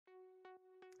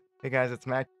Hey guys, it's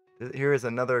Matt. Here is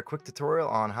another quick tutorial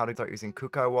on how to start using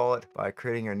Kukai wallet by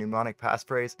creating your mnemonic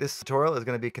passphrase. This tutorial is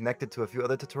going to be connected to a few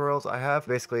other tutorials I have.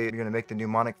 Basically, you're going to make the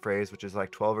mnemonic phrase, which is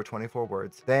like 12 or 24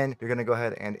 words. Then you're going to go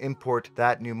ahead and import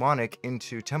that mnemonic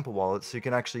into Temple Wallet, so you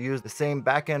can actually use the same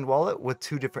backend wallet with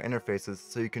two different interfaces.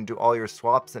 So you can do all your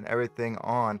swaps and everything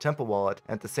on Temple Wallet.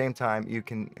 And at the same time, you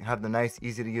can have the nice,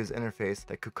 easy to use interface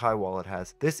that Kukai wallet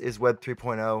has. This is Web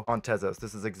 3.0 on Tezos.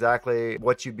 This is exactly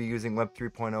what you'd be using Web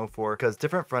 3.0 for, because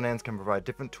different front ends can provide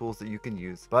different tools that you can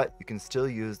use, but you can still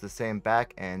use the same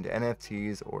back end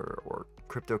NFTs or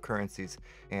cryptocurrencies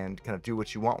and kind of do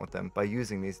what you want with them by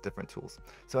using these different tools.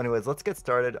 So anyways, let's get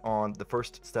started on the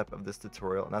first step of this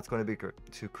tutorial, and that's going to be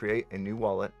to create a new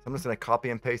wallet. So I'm just going to copy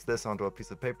and paste this onto a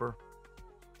piece of paper.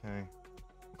 Okay,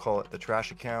 call it the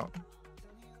trash account.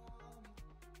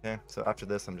 Okay, so after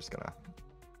this, I'm just gonna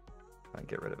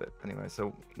get rid of it. Anyway,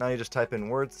 so now you just type in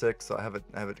word 6. So I have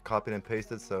it copied and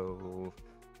pasted. So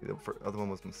the other one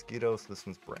was mosquito, so this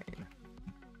one's brain.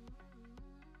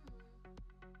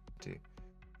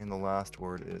 And the last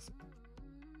word is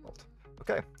alt.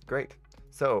 Okay, great.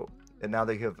 So, and now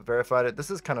that you have verified it, this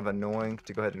is kind of annoying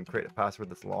to go ahead and create a password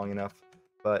that's long enough,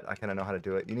 but I kind of know how to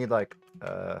do it. You need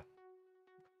yeah,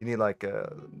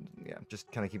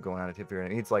 just kind of keep going on it. If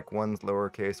it needs like one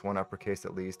lowercase, one uppercase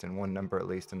at least, and one number at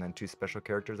least, and then 2 special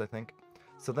characters, I think.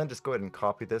 So then just go ahead and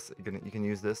copy this. You can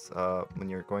use this when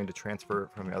you're going to transfer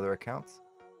from your other accounts.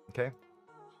 Okay.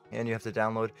 And you have to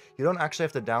download. You don't actually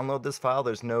have to download this file.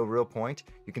 There's no real point.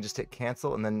 You can just hit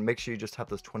cancel and then make sure you just have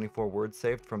those 24 words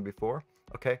saved from before.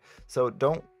 Okay. So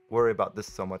don't worry about this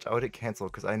so much. I would hit cancel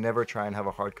because I never try and have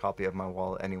a hard copy of my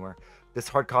wallet anywhere. This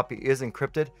hard copy is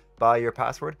encrypted by your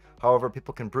password. However,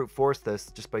 people can brute force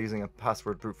this just by using a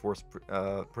password brute force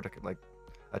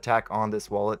attack on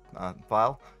this wallet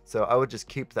file. So I would just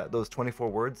keep those 24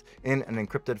 words in an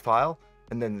encrypted file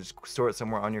and then just store it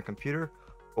somewhere on your computer,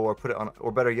 or put it on,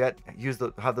 or better yet,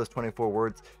 have those 24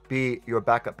 words be your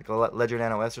backup, like Ledger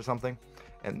Nano S or something.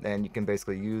 And then you can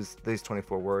basically use these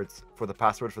 24 words for the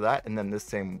password for that, and then this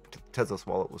same Tezos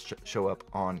wallet will show up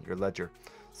on your ledger.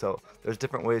 So there's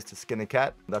different ways to skin a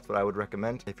cat. That's what I would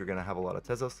recommend if you're going to have a lot of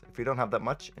Tezos. If you don't have that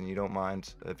much and you don't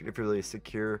mind, if you're really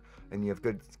secure and you have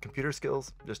good computer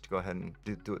skills, just go ahead and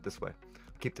do it this way.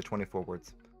 Keep the 24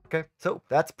 words. Okay, so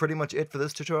that's pretty much it for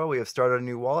this tutorial. We have started a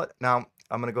new wallet. Now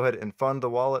I'm going to go ahead and fund the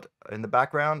wallet in the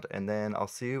background, and then I'll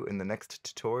see you in the next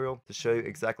tutorial to show you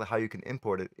exactly how you can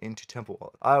import it into Temple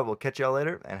Wallet. I will catch y'all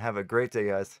later, and have a great day,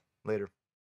 guys. Later.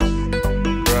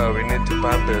 Bro, we need to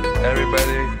pump it.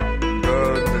 Everybody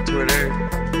go to Twitter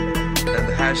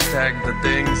and hashtag the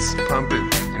things, pump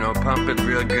it. You know, pump it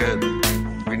real good.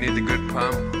 We need a good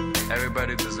pump.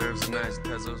 Everybody deserves a nice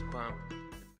Tezos pump.